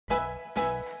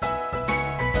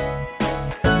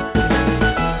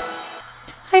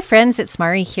friends, it's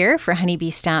Mari here for Honeybee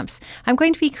Stamps. I'm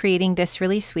going to be creating this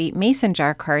really sweet mason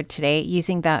jar card today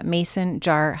using the mason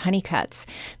jar honey cuts.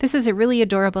 This is a really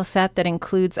adorable set that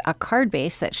includes a card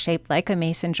base that's shaped like a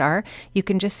mason jar. You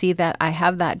can just see that I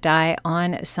have that die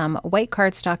on some white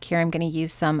cardstock here. I'm going to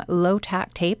use some low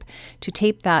tack tape to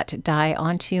tape that die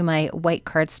onto my white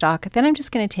cardstock. Then I'm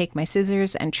just going to take my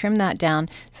scissors and trim that down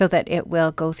so that it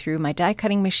will go through my die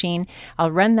cutting machine. I'll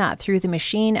run that through the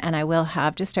machine and I will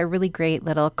have just a really great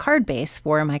little card base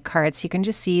for my cards. You can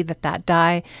just see that that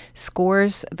die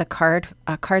scores the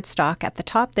cardstock at the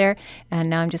top there.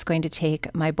 And now I'm just going to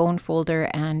take my bone folder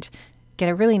and get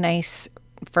a really nice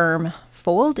firm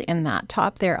fold in that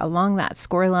top there along that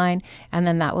score line, and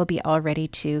then that will be all ready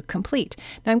to complete.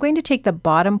 Now I'm going to take the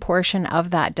bottom portion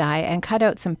of that die and cut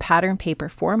out some pattern paper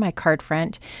for my card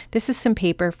front. This is some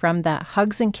paper from the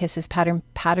Hugs and Kisses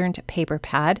patterned paper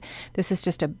pad. This is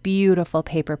just a beautiful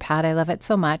paper pad. I love it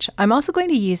so much. I'm also going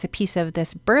to use a piece of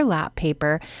this burlap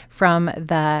paper from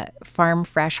the Farm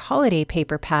Fresh holiday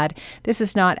paper pad. This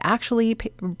is not actually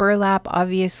burlap,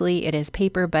 obviously it is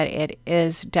paper, but it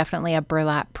is definitely a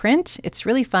burlap print. It's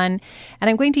really fun, and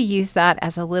I'm going to use that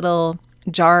as a little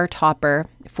jar topper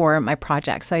for my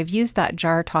project. So I've used that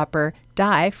jar topper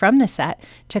die from the set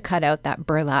to cut out that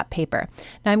burlap paper.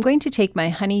 Now I'm going to take my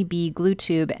honeybee glue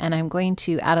tube and I'm going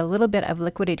to add a little bit of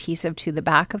liquid adhesive to the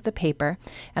back of the paper,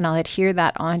 and I'll adhere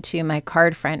that onto my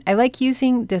card front. I like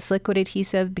using this liquid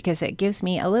adhesive because it gives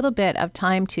me a little bit of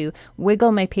time to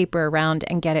wiggle my paper around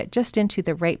and get it just into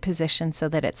the right position so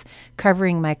that it's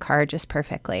covering my card just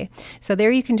perfectly. So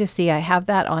there you can just see I have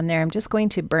that on there. I'm just going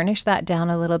to burnish that down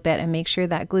a little bit and make sure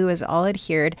that glue is all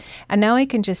adhered. And now I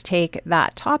can just take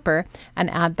that topper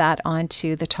and add that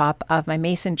onto the top of my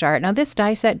mason jar. Now this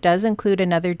die set does include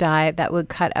another die that would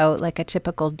cut out like a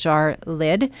typical jar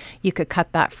lid. You could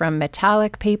cut that from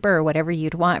metallic paper or whatever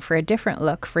you'd want for a different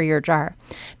look for your jar.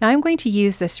 Now I'm going to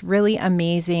use this really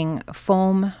amazing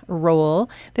foam roll.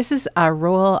 This is a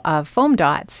roll of foam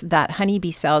dots that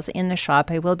Honeybee sells in the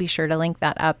shop. I will be sure to link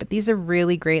that up, but these are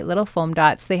really great little foam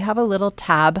dots. They have a little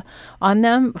tab on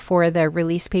them for the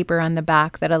release paper on the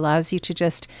back that allows you to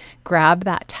just grab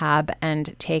that tab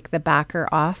and take the backer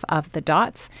off of the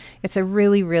dots. It's a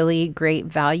really, really great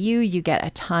value. You get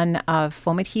a ton of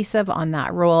foam adhesive on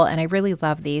that roll, and I really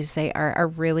love these. They are a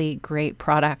really great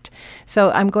product.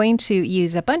 So I'm going to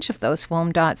use a bunch of those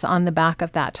foam dots on the back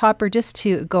of that topper just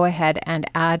to go ahead and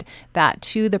add that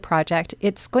to the project.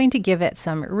 It's going to give it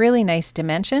some really nice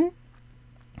dimension.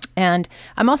 And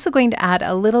I'm also going to add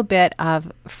a little bit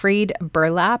of frayed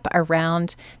burlap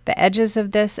around the edges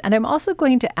of this. And I'm also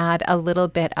going to add a little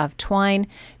bit of twine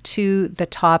to the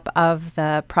top of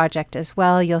the project as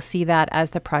well. You'll see that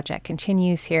as the project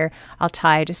continues here. I'll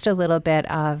tie just a little bit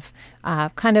of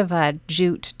kind of a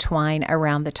jute twine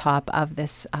around the top of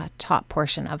this top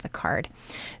portion of the card.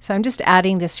 So I'm just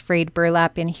adding this frayed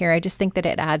burlap in here. I just think that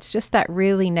it adds just that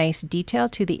really nice detail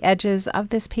to the edges of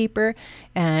this paper,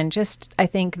 and just I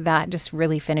think that just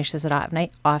really finishes it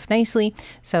off nicely.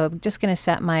 So I'm just going to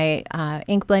set my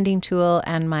ink blending tool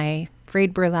and my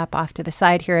frayed burlap off to the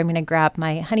side here. I'm going to grab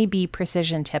my Honeybee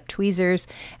precision tip tweezers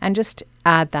and just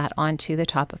add that onto the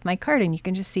top of my card, and you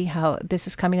can just see how this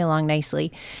is coming along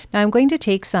nicely. Now I'm going to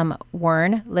take some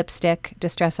worn lipstick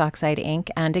Distress Oxide ink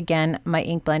and again my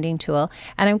ink blending tool,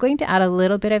 and I'm going to add a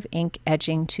little bit of ink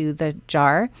edging to the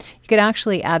jar. You could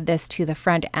actually add this to the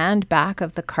front and back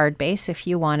of the card base if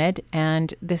you wanted,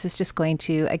 and this is just going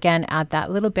to again add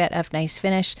that little bit of nice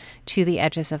finish to the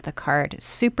edges of the card.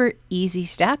 Super easy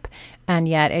step, and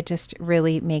yet it just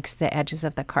really makes the edges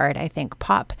of the card, I think,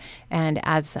 pop and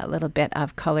adds a little bit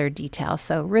of color detail.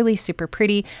 So really super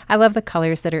pretty. I love the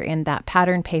colors that are in that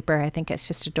pattern paper. I think it's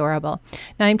just adorable.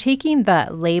 Now I'm taking the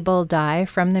label die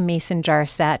from the mason jar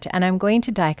set, and I'm going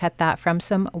to die cut that from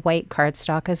some white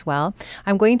cardstock as well.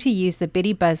 I'm going to use the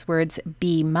Bitty Buzzwords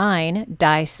Be Mine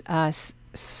die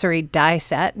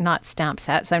set, not stamp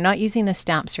set. So I'm not using the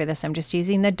stamps for this. I'm just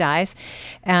using the dies,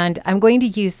 and I'm going to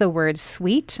use the word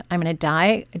sweet. I'm going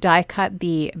to die cut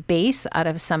the base out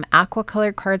of some aqua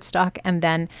color cardstock, and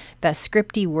then the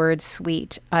scripty word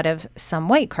sweet out of some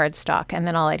white cardstock, and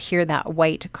then I'll adhere that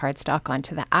white cardstock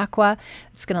onto the aqua.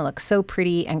 It's going to look so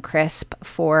pretty and crisp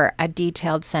for a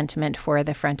detailed sentiment for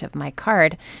the front of my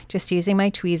card. Just using my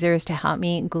tweezers to help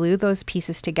me glue those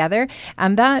pieces together.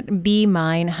 And that Be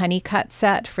Mine honey cut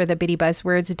set for the Bitty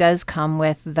Buzzwords does come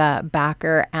with the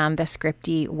backer and the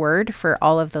scripty word for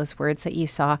all of those words that you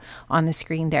saw on the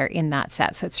screen there in that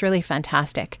set. So it's really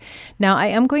fantastic. Now I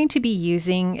am going to be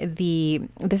using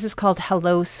this is called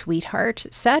Hello Sweetheart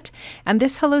set. And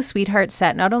this Hello Sweetheart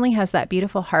set not only has that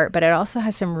beautiful heart, but it also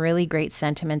has some really great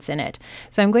sentiments in it.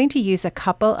 So I'm going to use a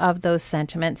couple of those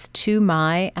sentiments, to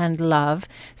my and love.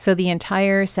 So the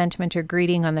entire sentiment or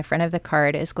greeting on the front of the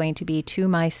card is going to be to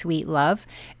my sweet love.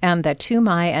 And the to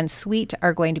my and sweet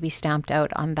are going to be stamped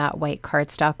out on that white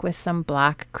cardstock with some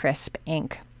black crisp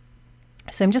ink.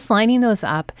 So I'm just lining those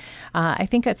up. I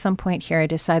think at some point here I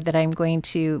decide that I'm going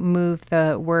to move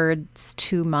the words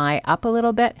to my up a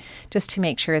little bit just to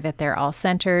make sure that they're all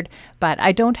centered. But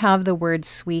I don't have the word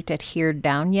sweet adhered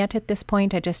down yet at this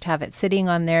point. I just have it sitting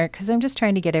on there because I'm just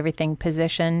trying to get everything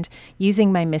positioned,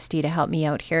 using my MISTI to help me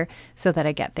out here so that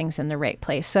I get things in the right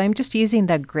place. So I'm just using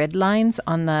the grid lines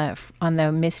on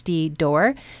the MISTI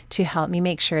door to help me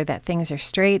make sure that things are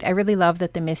straight. I really love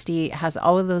that the MISTI has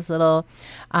all of those little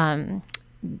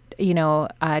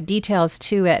details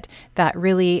to it that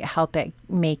really help it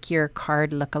make your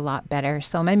card look a lot better.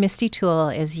 So my MISTI tool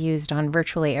is used on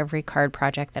virtually every card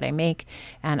project that I make,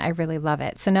 and I really love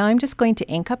it. So now I'm just going to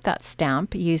ink up that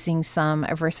stamp using some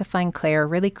VersaFine Clair,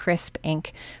 really crisp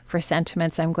ink for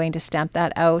sentiments. I'm going to stamp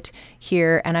that out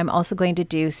here, and I'm also going to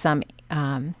do some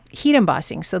heat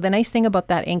embossing. So the nice thing about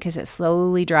that ink is it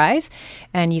slowly dries,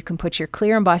 and you can put your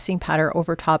clear embossing powder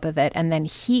over top of it and then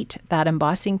heat that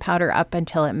embossing powder up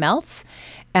until it melts.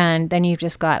 And then you've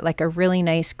just got like a really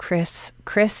nice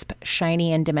crisp,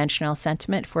 shiny, and dimensional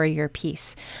sentiment for your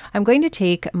piece. I'm going to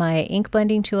take my ink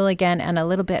blending tool again and a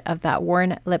little bit of that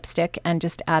worn lipstick and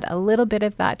just add a little bit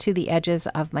of that to the edges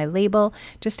of my label,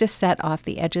 just to set off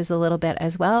the edges a little bit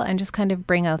as well, and just kind of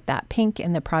bring out that pink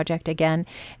in the project again.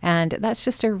 And that's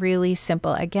just a really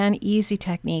simple, again, easy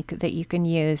technique that you can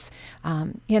use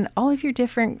in all of your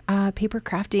different paper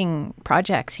crafting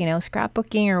projects,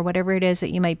 scrapbooking or whatever it is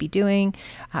that you might be doing.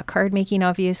 Card making,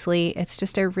 obviously. It's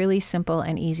just a really simple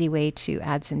and easy way to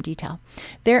add some detail.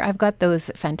 There, I've got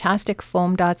those fantastic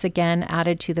foam dots again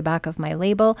added to the back of my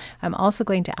label. I'm also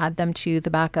going to add them to the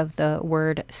back of the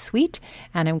word sweet,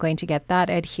 and I'm going to get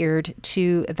that adhered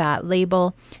to that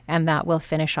label, and that will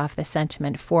finish off the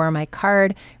sentiment for my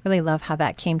card. Really love how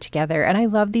that came together, and I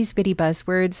love these Bitty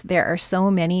Buzzwords. There are so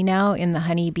many now in the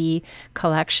Honeybee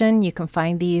collection. You can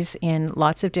find these in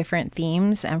lots of different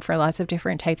themes and for lots of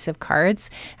different types of cards,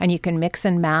 and you can mix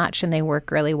and match, and they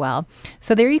work really well.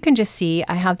 So there you can just see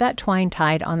I have that twine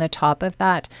tied on the top of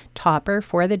that topper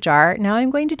for the jar. Now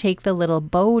I'm going to take the little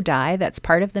bow die that's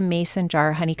part of the Mason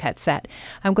Jar Honey Cut set.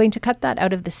 I'm going to cut that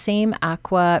out of the same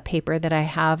aqua paper that I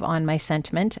have on my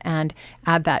sentiment and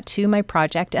add that to my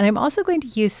project. And I'm also going to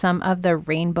use some of the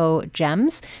rainbow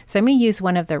gems. So I'm going to use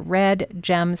one of the red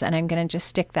gems, and I'm going to just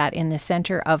stick that in the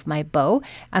center of my bow,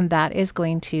 and that is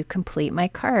going to complete my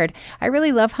card. I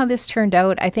really love how this turned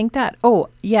out. I think that, oh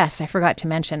yes, I forgot to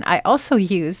mention, I also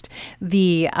used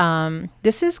the,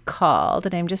 this is called,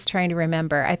 and I'm just trying to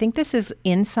remember, I think this is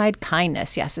Inside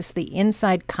Kindness. Yes, it's the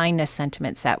Inside Kindness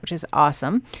sentiment set, which is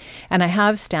awesome. And I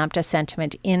have stamped a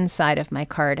sentiment inside of my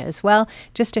card as well,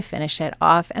 just to finish it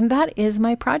off. And that is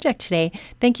my project today.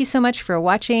 Thank you so much for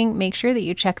watching. Make sure that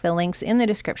you check the links in the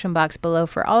description box below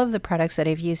for all of the products that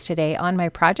I've used today on my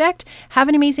project. Have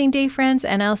an amazing day, friends,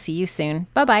 and I'll see you soon.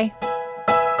 Bye-bye.